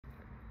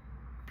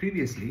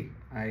Previously,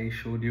 I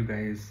showed you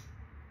guys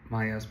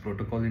Maya's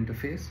protocol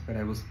interface where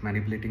I was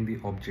manipulating the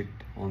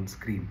object on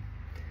screen.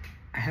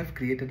 I have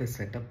created a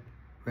setup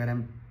where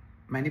I'm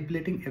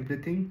manipulating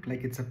everything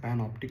like it's a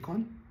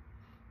Panopticon.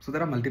 So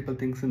there are multiple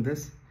things in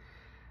this.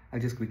 I'll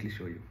just quickly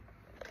show you.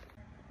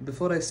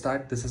 Before I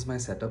start, this is my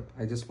setup.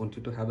 I just want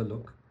you to have a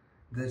look.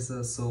 There's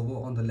a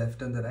servo on the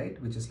left and the right,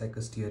 which is like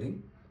a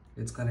steering.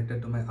 It's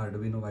connected to my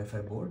Arduino Wi-Fi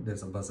board.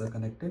 There's a buzzer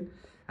connected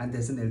and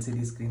there's an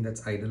LCD screen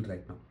that's idle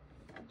right now.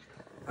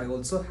 I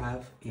also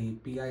have a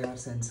PIR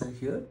sensor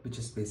here, which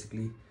is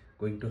basically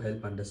going to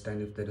help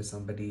understand if there is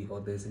somebody or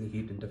there's any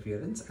heat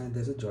interference, and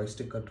there's a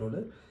joystick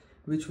controller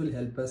which will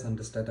help us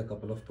understand a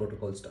couple of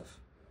protocol stuff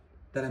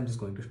that I'm just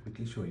going to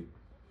quickly show you.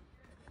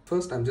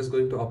 First, I'm just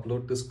going to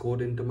upload this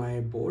code into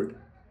my board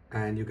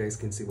and you guys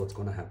can see what's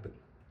going to happen.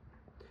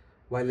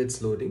 While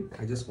it's loading,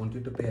 I just want you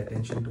to pay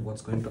attention to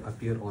what's going to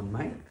appear on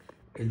my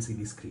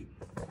LCD screen.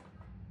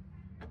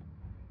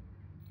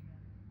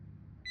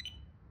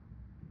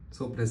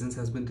 So presence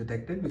has been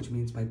detected, which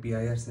means my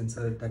PIR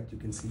sensor that you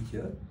can see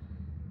here,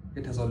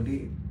 it has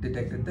already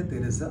detected that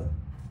there is a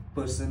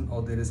person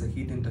or there is a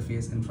heat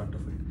interface in front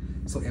of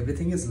it. So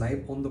everything is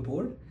live on the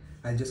board.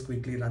 I'll just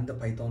quickly run the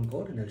Python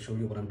code and I'll show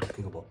you what I'm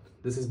talking about.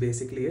 This is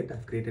basically it.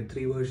 I've created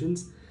 3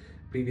 versions.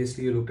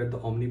 Previously, you looked at the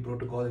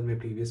Omni-Protocol in my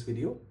previous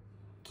video,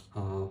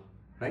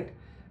 right?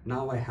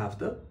 Now I have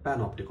the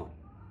Panopticon.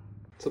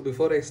 So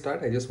before I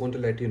start, I just want to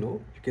let you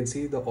know, you can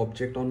see the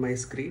object on my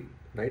screen,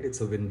 right? It's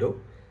a window.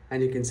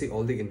 And you can see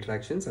all the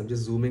interactions. I'm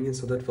just zooming in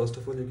so that first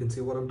of all, you can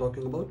see what I'm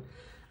talking about.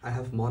 I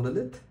have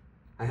monolith,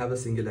 I have a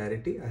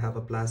singularity, I have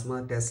a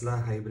plasma, Tesla,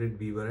 hybrid,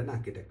 Beaver, and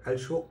architect. I'll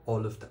show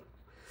all of them,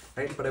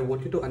 right? But I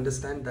want you to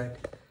understand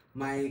that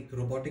my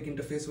robotic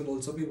interface will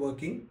also be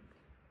working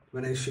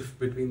when I shift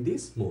between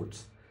these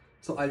modes.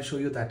 So I'll show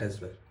you that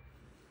as well.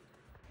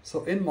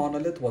 So in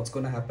monolith, what's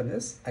going to happen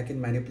is I can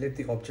manipulate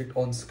the object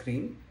on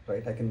screen,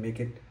 right? I can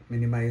make it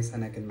minimize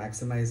and I can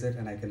maximize it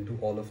and I can do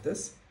all of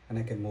this and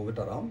I can move it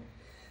around.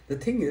 The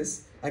thing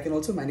is, I can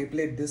also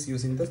manipulate this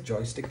using the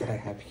joystick that I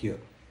have here.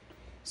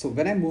 So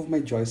when I move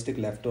my joystick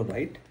left or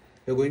right,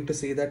 you're going to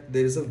see that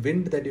there is a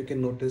wind that you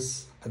can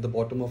notice at the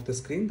bottom of the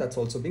screen that's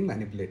also being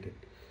manipulated.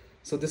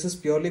 So this is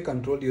purely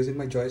controlled using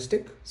my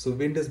joystick. So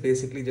wind is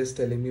basically just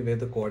telling me where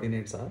the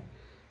coordinates are.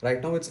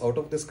 Right now it's out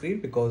of the screen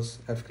because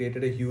I've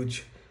created a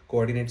huge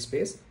coordinate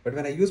space. But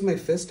when I use my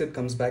fist, it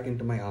comes back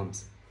into my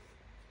arms.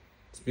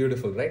 It's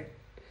beautiful, right?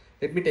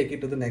 Let me take you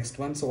to the next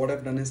one. So what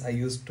I've done is I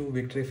used 2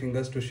 victory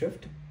fingers to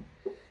shift.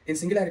 In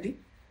singularity,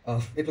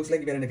 it looks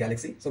like we're in a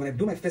galaxy. So when I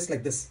do my fist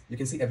like this, you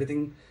can see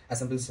everything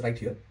assembles right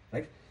here,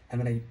 right?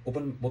 And when I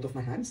open both of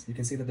my hands, you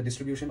can see that the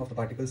distribution of the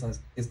particles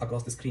is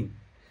across the screen.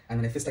 And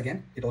when I fist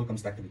again, it all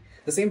comes back to me.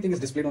 The same thing is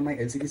displayed on my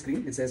LCD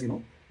screen. It says,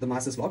 the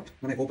mass is locked.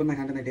 When I open my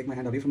hand and I take my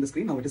hand away from the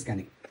screen, now it is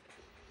scanning.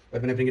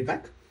 But when I bring it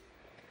back,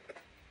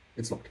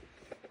 it's locked,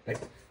 right?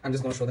 I'm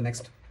just going to show the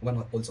next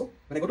one also.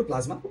 When I go to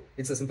plasma,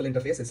 it's a simple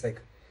interface. It's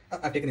like,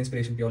 I've taken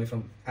inspiration purely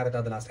from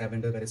Avatar, The Last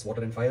Airbender, where it's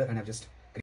water and fire, and I've just